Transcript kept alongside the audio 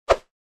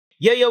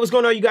Yo, what's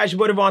going on, you guys? Your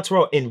boy Devvon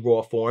Terrell in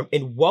raw form,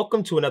 and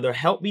welcome to another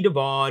Help Me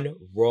Devvon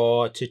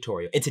raw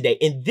tutorial. And today,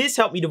 in this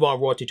Help Me Devvon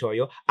raw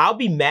tutorial, I'll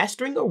be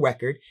mastering a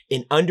record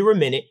in under a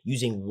minute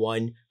using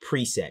one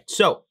preset.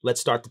 So let's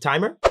start the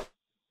timer.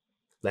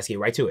 Let's get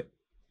right to it.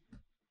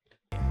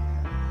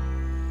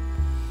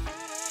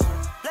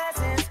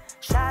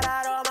 Shout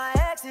out all my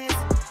exes.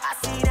 I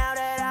see now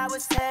that I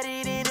was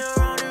headed in the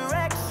wrong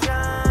direction.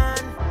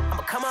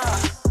 I'ma come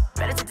up,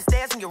 better take the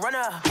stairs when you run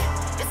up.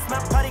 It's my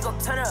party, go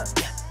turn up.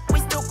 We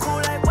still cool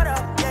like what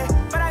up, yeah.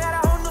 But I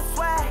got a whole new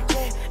swag,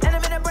 yeah. And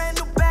I'm in a brand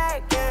new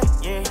bag,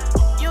 yeah.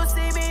 You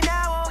see me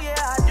now, oh yeah,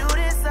 I do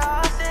this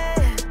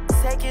often.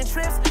 Taking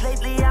trips,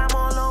 lately I'm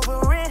all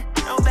over it.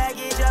 No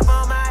baggage up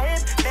on my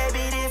hip,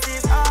 baby, this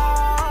is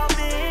all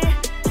me.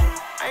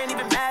 I ain't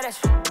even mad at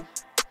you,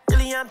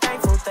 really I'm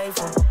thankful.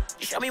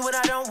 You show me what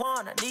I don't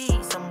want, I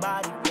need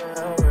somebody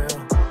real.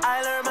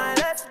 I learned my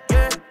lesson,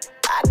 yeah.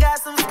 I got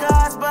some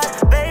scars,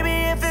 but baby,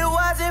 if it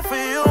wasn't for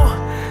you,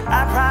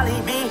 I'd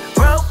probably be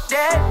broke,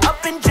 dead,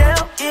 up in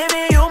jail,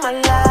 giving you my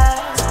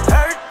life.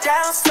 Hurt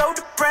down, so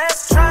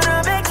depressed, trying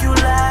to make you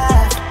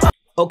laugh.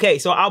 Okay,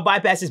 so I'll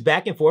bypass this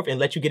back and forth and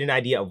let you get an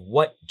idea of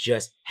what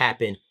just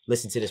happened.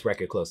 Listen to this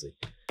record closely.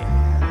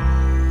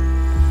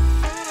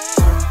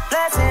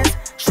 Blessings,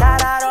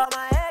 shout out all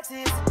my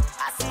exes.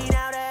 I see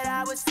now that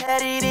I was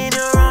headed in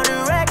the wrong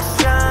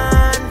direction.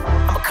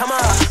 I'ma come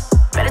up,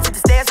 better take the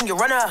stairs when you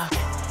run up.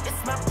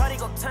 It's my party,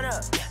 go turn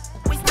up.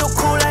 We still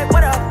cool like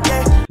what up,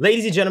 yeah.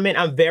 Ladies and gentlemen,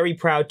 I'm very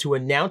proud to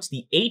announce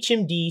the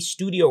HMD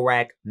Studio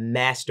Rack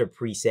Master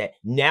preset,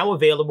 now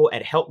available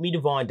at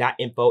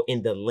helpmedevvon.info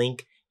in the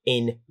link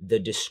in the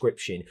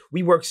description.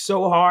 We worked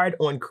so hard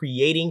on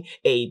creating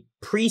a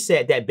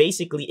preset that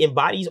basically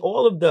embodies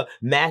all of the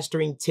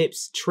mastering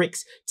tips,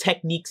 tricks,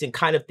 techniques, and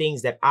kind of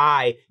things that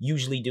I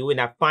usually do.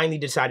 And I finally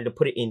decided to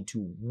put it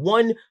into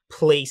one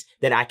place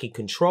that I can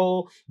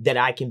control, that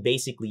I can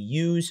basically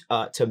use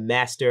to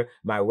master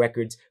my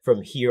records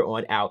from here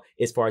on out,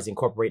 as far as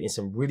incorporating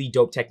some really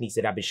dope techniques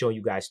that I've been showing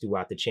you guys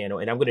throughout the channel.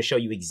 And I'm going to show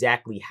you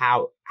exactly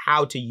how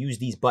to use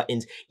these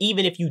buttons.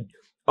 Even if you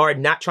are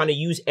not trying to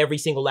use every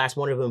single last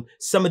one of them,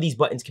 some of these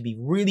buttons can be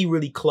really,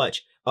 really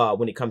clutch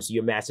when it comes to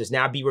your masters.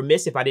 Now, I'd be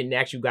remiss if I didn't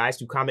ask you guys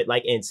to comment,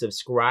 like, and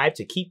subscribe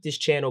to keep this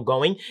channel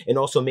going. And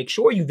also make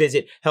sure you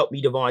visit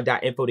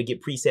helpmedevvon.info to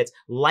get presets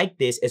like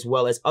this, as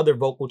well as other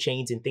vocal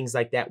chains and things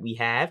like that we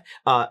have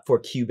for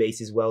Cubase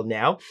as well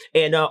now.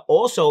 And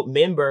also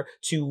remember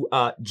to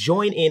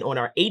join in on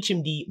our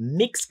HMD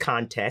mix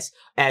contest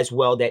as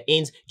well, that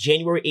ends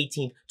January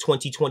 18th,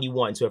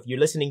 2021. So if you're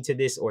listening to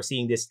this or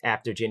seeing this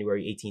after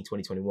January 18th,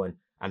 2021,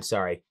 I'm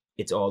sorry,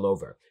 it's all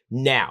over.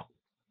 Now,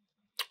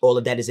 all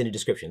of that is in the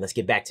description. Let's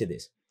get back to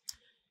this.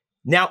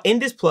 Now, in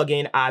this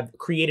plugin, I've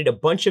created a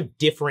bunch of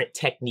different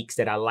techniques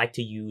that I like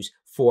to use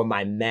for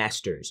my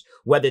masters,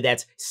 whether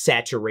that's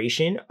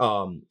saturation,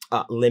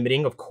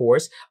 limiting, of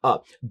course,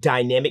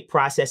 dynamic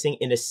processing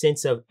in a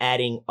sense of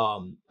adding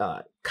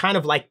kind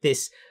of like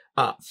this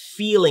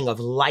feeling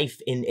of life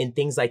and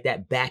things like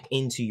that back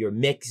into your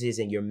mixes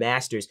and your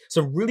masters.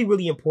 Some really,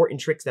 really important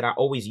tricks that I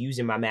always use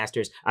in my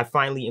masters, I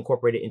finally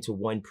incorporated into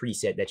one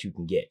preset that you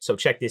can get. So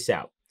check this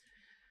out.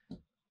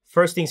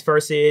 First things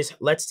first is,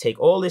 let's take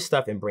all this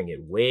stuff and bring it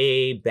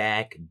way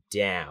back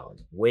down,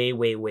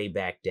 way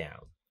back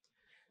down.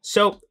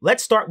 So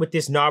let's start with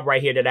this knob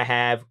right here that I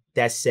have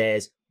that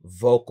says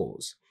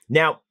vocals.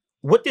 Now,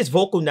 what this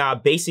vocal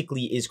knob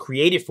basically is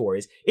created for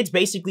is, it's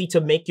basically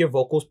to make your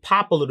vocals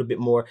pop a little bit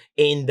more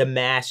in the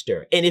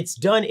master. And it's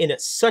done in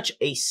such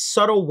a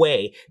subtle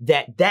way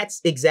that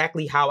that's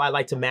exactly how I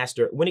like to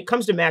master. When it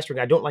comes to mastering,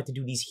 I don't like to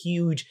do these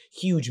huge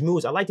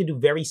moves. I like to do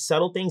very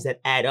subtle things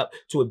that add up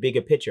to a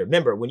bigger picture.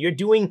 Remember, when you're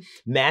doing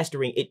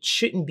mastering, it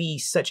shouldn't be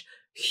such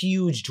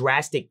huge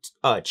drastic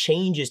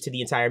changes to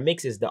the entire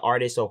mix as the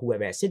artist or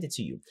whoever has sent it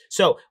to you.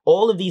 So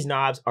all of these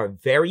knobs are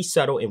very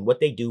subtle in what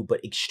they do,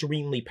 but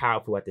extremely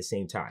powerful at the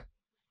same time.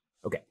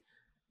 Okay,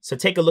 so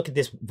take a look at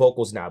this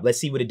vocals knob. Let's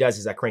see what it does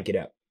as I crank it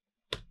up.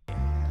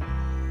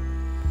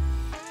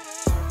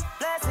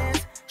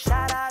 Blessings,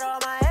 shout out all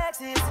my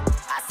exes.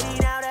 I see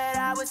now that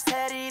I was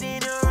headed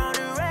in the wrong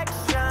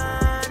direction.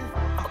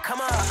 I'ma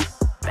come up,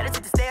 better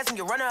take the stairs when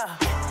you run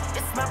up.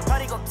 It's my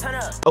party, go turn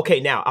up. Okay,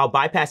 now I'll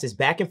bypass this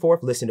back and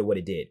forth. Listen to what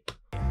it did.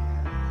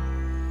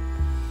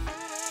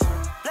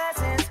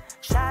 Blessings,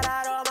 shout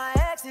out all my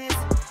exes.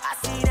 I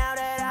see now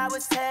that I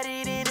was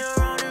headed in the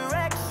wrong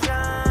direction.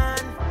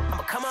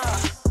 I'ma come up,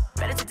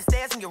 better take the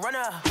stairs when you run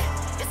up.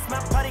 It's my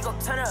party, go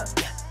turn up.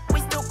 We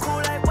still cool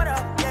like what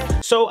up,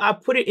 yeah. So I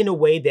put it in a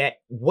way that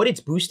what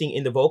it's boosting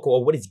in the vocal,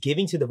 or what it's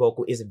giving to the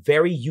vocal, is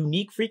very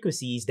unique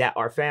frequencies that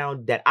are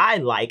found that I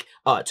like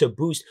to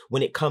boost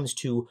when it comes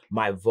to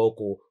my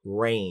vocal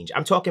range.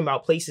 I'm talking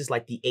about places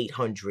like the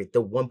 800,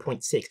 the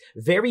 1.6,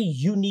 very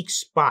unique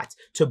spots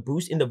to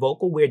boost in the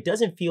vocal where it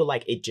doesn't feel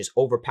like it just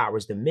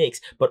overpowers the mix,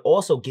 but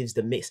also gives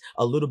the mix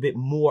a little bit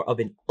more of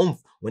an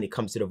oomph when it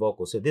comes to the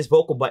vocal. So this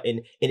vocal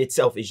button in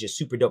itself is just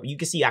super dope. You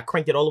can see I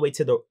cranked it all the way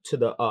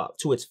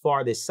to its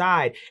farthest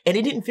side, and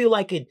it didn't feel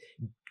like it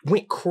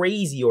went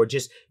crazy or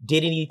just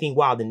did anything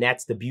wild. And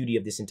that's the beauty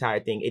of this entire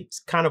thing. It's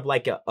kind of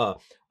like a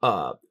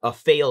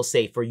fail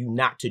safe for you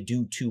not to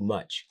do too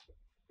much.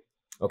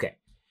 Okay.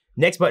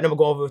 Next button I'm going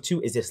to go over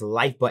to is this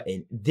life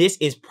button. This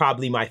is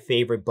probably my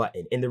favorite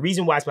button. And the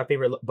reason why it's my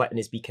favorite button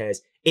is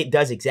because it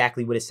does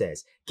exactly what it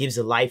says. Gives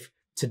a life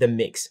to the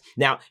mix.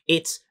 Now,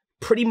 it's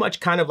pretty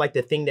much kind of like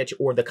the thing that you,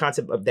 or the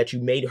concept of that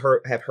you may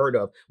have heard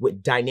of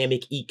with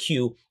dynamic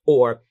EQ,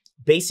 or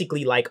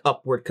basically like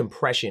upward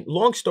compression.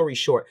 Long story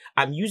short,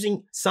 I'm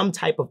using some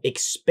type of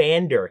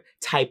expander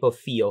type of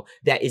feel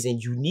that is in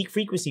unique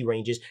frequency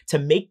ranges to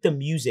make the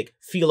music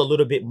feel a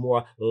little bit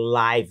more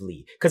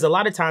lively. Because a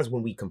lot of times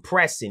when we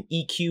compress and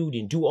EQ'd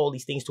and do all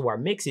these things to our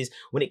mixes,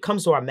 when it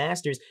comes to our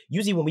masters,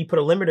 usually when we put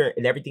a limiter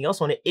and everything else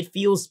on it, it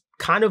feels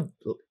kind of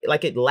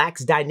like it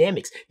lacks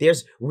dynamics.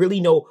 There's really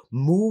no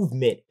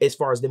movement as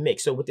far as the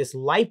mix. So with this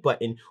life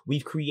button,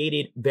 we've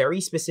created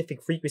very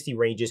specific frequency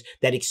ranges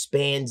that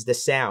expands the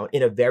sound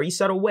in a very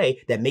subtle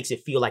way that makes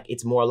it feel like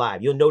it's more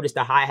alive. You'll notice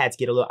the hi-hats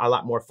get a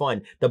lot more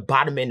fun. The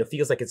bottom end, it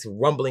feels like it's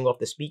rumbling off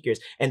the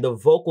speakers, and the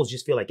vocals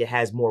just feel like it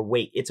has more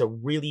weight. It's a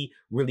really,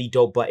 really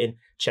dope button.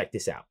 Check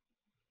this out.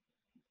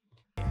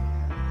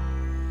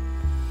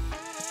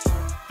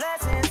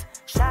 Blessings,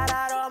 shout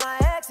out all my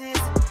exes.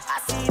 I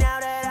see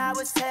now that I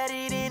was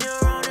headed in the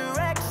wrong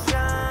direction.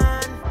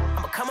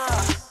 I'ma come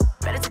up,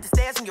 better take the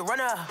stairs when you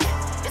run up.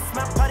 It's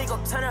my party, go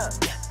turn up.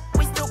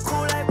 We still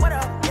cool like what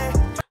up,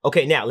 yeah.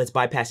 Okay, now let's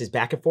bypass this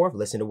back and forth.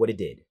 Listen to what it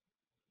did.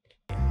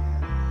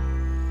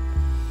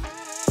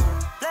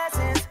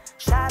 Blessings,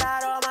 shout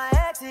out all my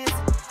exes.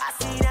 I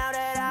see now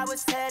that I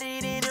was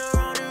headed in the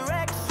wrong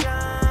direction.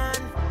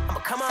 I'ma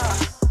come up,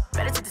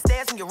 better take the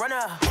stairs when you run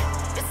up.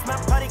 It's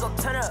my party, go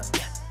turn up.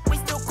 We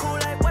still cool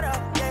like what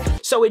up, yeah.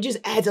 So it just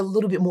adds a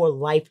little bit more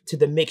life to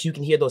the mix. You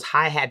can hear those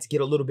hi-hats get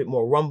a little bit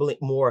more rumbling,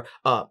 more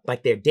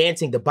like they're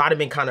dancing. The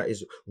bottom end kind of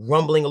is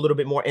rumbling a little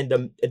bit more, and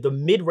the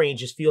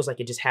mid-range just feels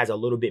like it just has a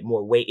little bit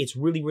more weight. It's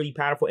really, really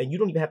powerful, and you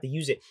don't even have to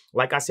use it,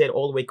 like I said,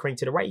 all the way cranked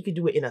to the right. You can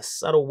do it in a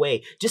subtle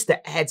way just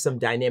to add some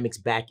dynamics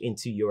back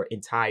into your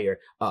entire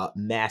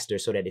master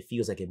so that it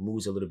feels like it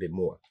moves a little bit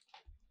more.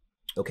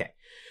 Okay.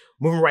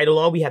 Moving right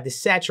along, we have the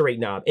saturate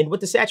knob. And what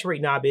the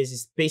saturate knob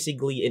is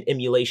basically an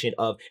emulation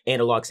of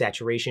analog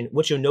saturation.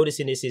 What you'll notice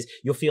in this is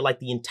you'll feel like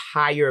the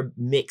entire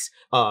mix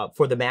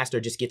for the master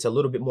just gets a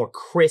little bit more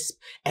crisp.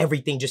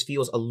 Everything just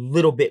feels a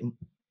little bit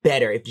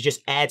better. It just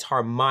adds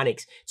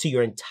harmonics to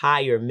your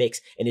entire mix.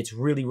 And it's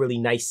really, really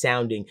nice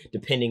sounding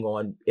depending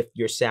on if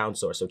your sound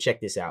source. So check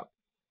this out.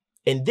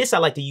 And this I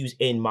like to use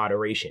in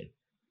moderation.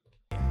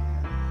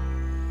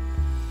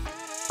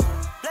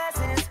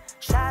 Blessings,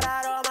 shout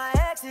out all my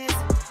exes.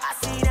 I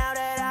see now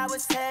that I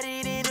was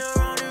headed in the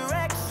wrong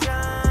direction.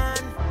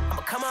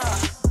 I'ma come up,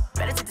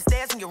 better take the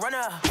stairs when you run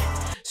up.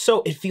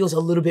 So it feels a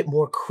little bit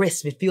more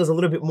crisp. It feels a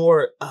little bit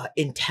more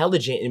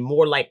intelligent and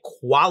more like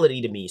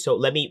quality to me. So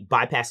let me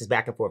bypass this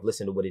back and forth.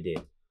 Listen to what it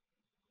did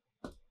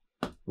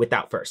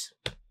without first.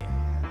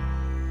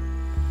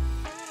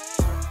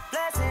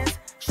 Blessings,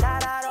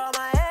 shout out all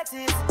my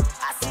exes.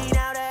 I see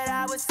now that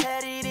I was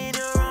headed in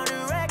the wrong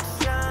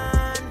direction.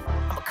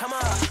 I'ma come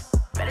up,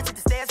 better take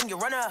the stairs when you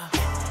run up.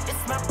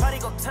 It's my party,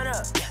 go turn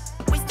up.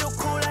 We still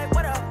cool like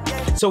what up,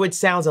 yeah. So it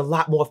sounds a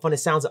lot more fun. It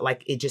sounds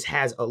like it just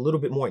has a little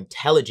bit more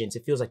intelligence.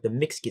 It feels like the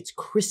mix gets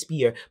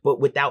crispier, but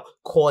without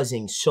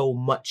causing so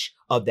much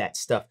of that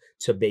stuff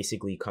to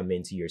basically come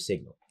into your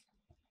signal.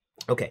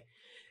 Okay.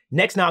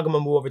 Next knob I'm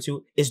gonna move over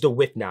to is the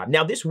whiff knob.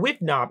 Now this whiff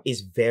knob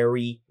is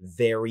very,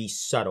 very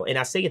subtle. And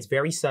I say it's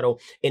very subtle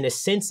in a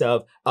sense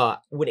of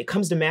when it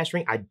comes to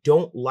mastering, I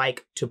don't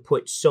like to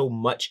put so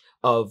much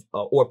of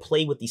or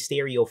play with the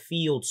stereo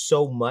field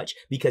so much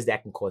because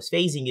that can cause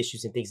phasing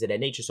issues and things of that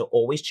nature. So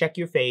always check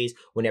your phase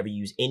whenever you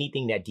use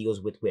anything that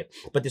deals with whiff.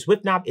 But this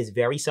whiff knob is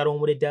very subtle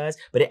in what it does,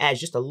 but it adds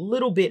just a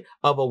little bit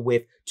of a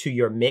whiff to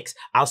your mix.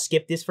 I'll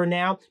skip this for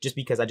now just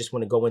because I just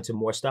want to go into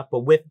more stuff, but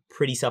whiff,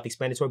 pretty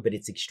self-explanatory, but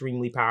it's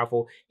extremely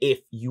powerful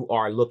if you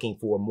are looking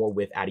for more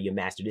whiff out of your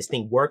master. This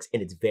thing works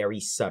and it's very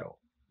subtle.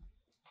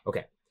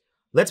 Okay,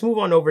 let's move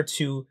on over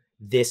to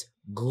this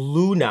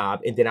glue knob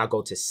and then I'll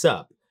go to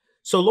sub.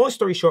 So long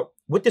story short,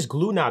 what this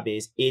glue knob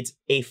is, it's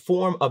a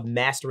form of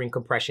mastering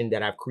compression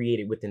that I've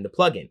created within the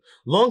plugin.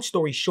 Long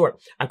story short,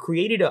 I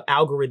created an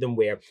algorithm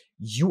where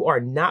you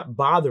are not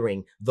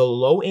bothering the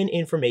low end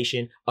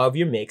information of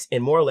your mix,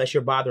 and more or less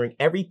you're bothering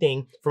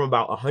everything from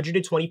about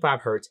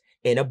 125 hertz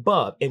and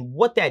above. And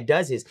what that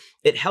does is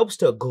it helps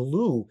to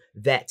glue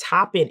that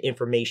top end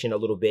information a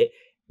little bit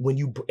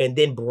and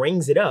then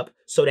brings it up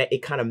so that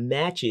it kind of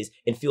matches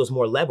and feels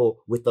more level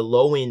with the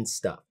low end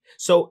stuff.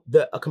 So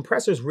a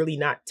compressor is really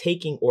not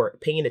taking or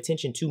paying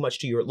attention too much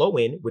to your low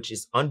end, which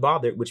is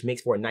unbothered, which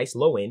makes for a nice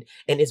low end.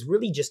 And it's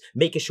really just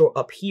making sure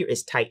up here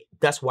is tight.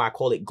 That's why I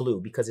call it glue,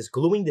 because it's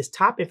gluing this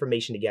top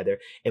information together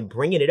and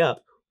bringing it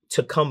up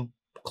to come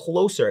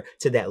closer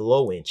to that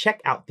low end. Check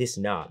out this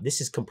knob.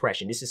 This is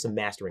compression. This is some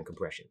mastering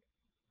compression.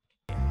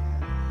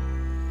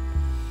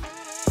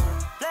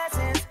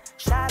 Blessings,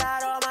 shout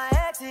out all my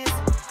exes.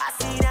 I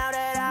see now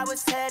that I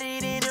was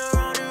headed in the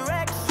wrong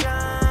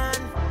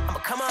direction.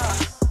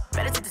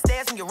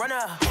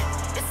 runner.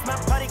 It's my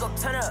party, go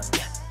turn up.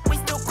 We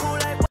still cool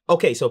like.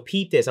 Okay, so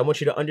peep this. I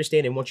want you to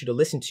understand and want you to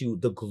listen to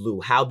the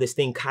glue, how this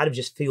thing kind of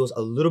just feels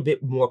a little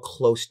bit more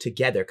close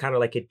together, kind of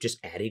like it just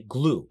added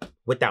glue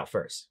without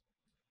first.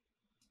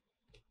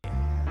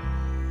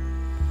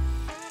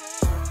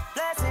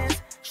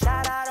 Blessings,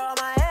 shout out all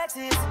my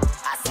exes.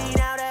 I see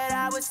now that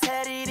I was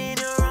headed in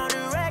the wrong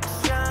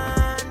direction.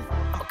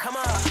 I'ma come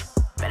up,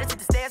 better take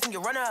the stairs when you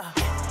run up.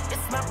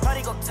 It's my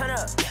party, go turn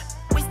up.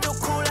 We still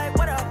cool like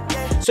what up,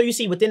 yeah. So you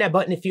see within that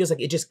button, it feels like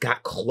it just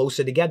got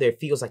closer together. It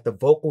feels like the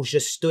vocals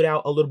just stood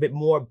out a little bit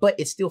more, but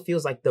it still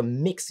feels like the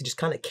mix just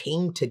kind of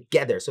came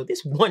together. So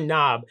this one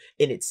knob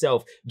in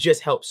itself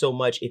just helps so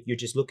much if you're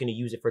just looking to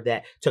use it for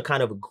that, to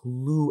kind of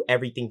glue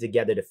everything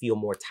together to feel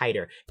more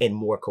tighter and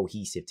more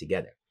cohesive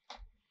together.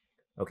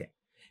 Okay,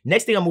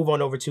 next thing I'll move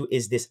on over to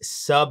is this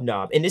sub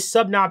knob. And this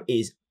sub knob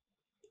is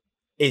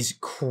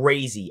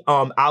crazy.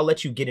 I'll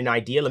let you get an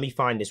idea. Let me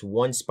find this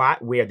one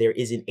spot where there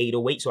is an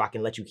 808 so I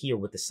can let you hear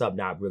what the sub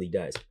knob really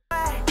does.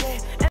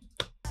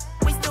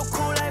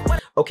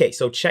 Okay,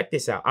 so check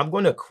this out. I'm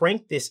going to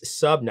crank this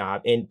sub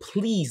knob, and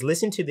please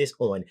listen to this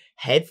on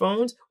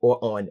headphones or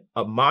on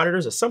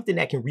monitors or something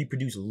that can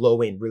reproduce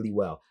low end really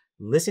well.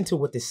 Listen to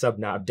what this sub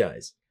knob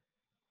does.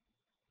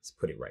 Let's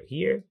put it right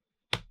here.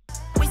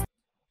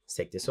 Let's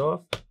take this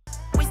off.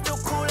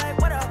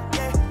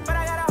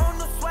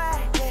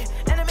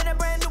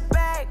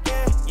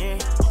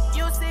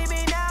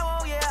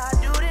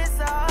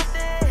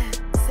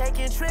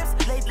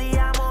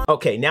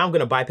 Okay, now I'm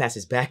gonna bypass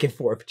this back and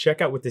forth. Check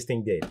out what this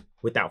thing did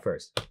without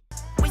first.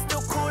 We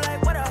still cool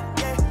like what up,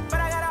 yeah. But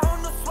I got a whole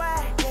new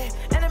swag, yeah.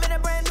 And I'm in a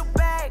brand new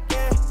bag,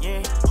 yeah.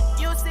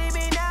 You see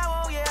me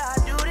now, oh yeah, I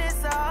do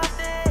this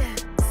often.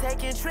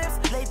 Taking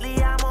trips, lately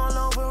I'm all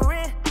over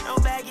it. No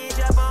baggage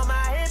up on my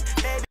hip,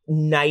 baby.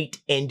 Night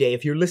and day.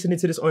 If you're listening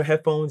to this on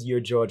headphones,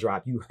 your jaw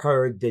drop. You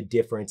heard the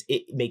difference.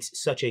 It makes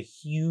such a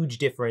huge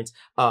difference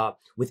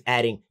with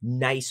adding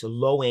nice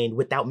low end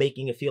without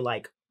making it feel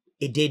like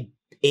it did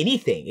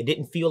anything. It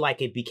didn't feel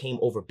like it became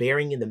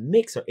overbearing in the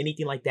mix or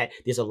anything like that.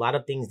 There's a lot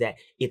of things that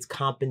it's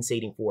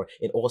compensating for,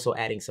 and also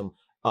adding some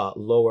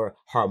lower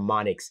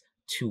harmonics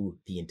to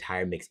the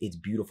entire mix. It's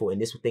beautiful, and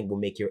this thing will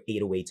make your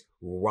 808s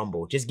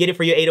rumble. Just get it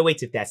for your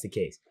 808s if that's the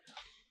case.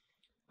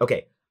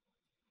 Okay.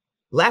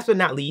 Last but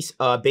not least,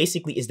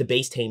 basically is the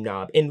bass tame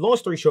knob. And long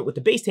story short, what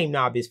the bass tame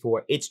knob is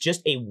for, it's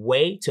just a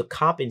way to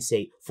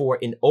compensate for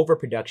an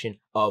overproduction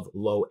of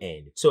low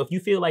end. So if you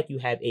feel like you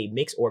have a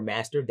mix or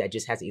master that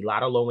just has a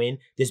lot of low end,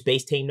 this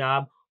bass tame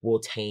knob will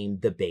tame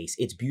the bass.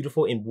 It's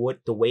beautiful in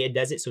the way it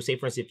does it. So say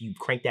for instance, if you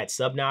crank that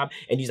sub knob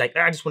and you're like,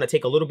 I just want to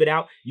take a little bit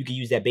out, you can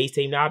use that bass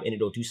tame knob and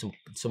it'll do some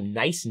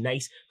nice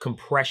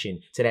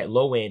compression to that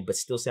low end, but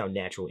still sound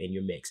natural in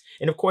your mix.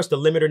 And of course, the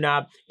limiter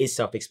knob is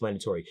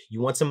self-explanatory. You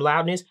want some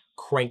loudness?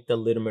 Crank the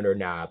limiter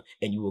knob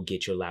and you will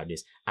get your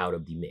loudness out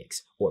of the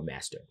mix or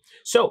master.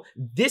 So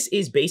this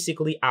is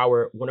basically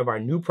one of our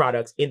new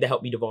products in the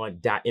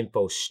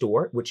helpmedevvon.info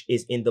store, which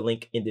is in the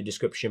link in the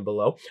description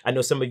below. I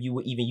know some of you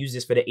will even use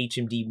this for the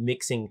HMD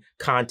mixing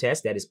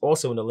contest that is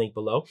also in the link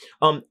below.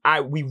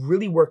 We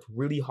really worked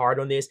really hard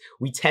on this.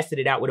 We tested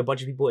it out with a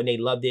bunch of people and they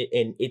loved it,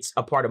 and it's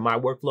a part of my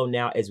workflow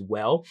now as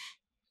well.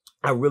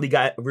 I really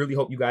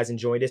hope you guys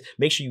enjoyed this.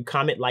 Make sure you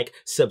comment, like,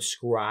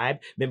 subscribe.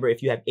 Remember,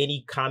 if you have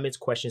any comments,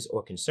 questions,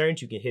 or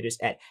concerns, you can hit us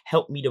at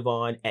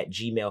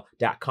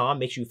helpmedevvon@gmail.com.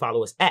 Make sure you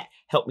follow us at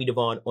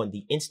helpmedevvon on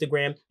the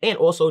Instagram, and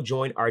also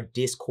join our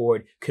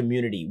Discord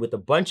community with a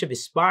bunch of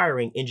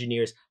aspiring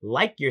engineers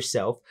like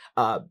yourself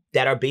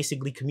that are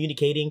basically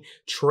communicating,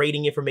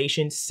 trading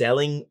information,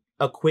 selling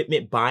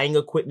equipment, buying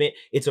equipment.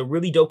 It's a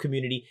really dope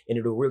community, and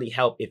it'll really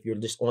help if you're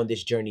just on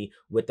this journey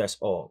with us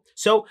all.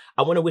 So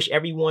I want to wish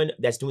everyone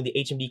that's doing the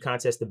HMD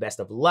contest the best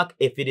of luck.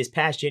 If it is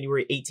past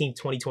January 18th,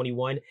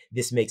 2021,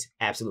 this makes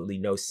absolutely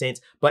no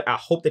sense, but I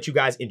hope that you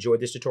guys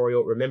enjoyed this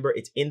tutorial. Remember,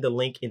 it's in the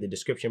link in the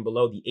description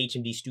below, the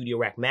HMD Studio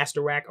Rack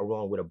Master Rack,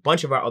 along with a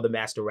bunch of our other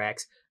master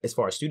racks as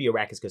far as Studio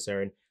Rack is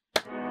concerned.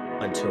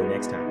 Until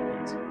next time.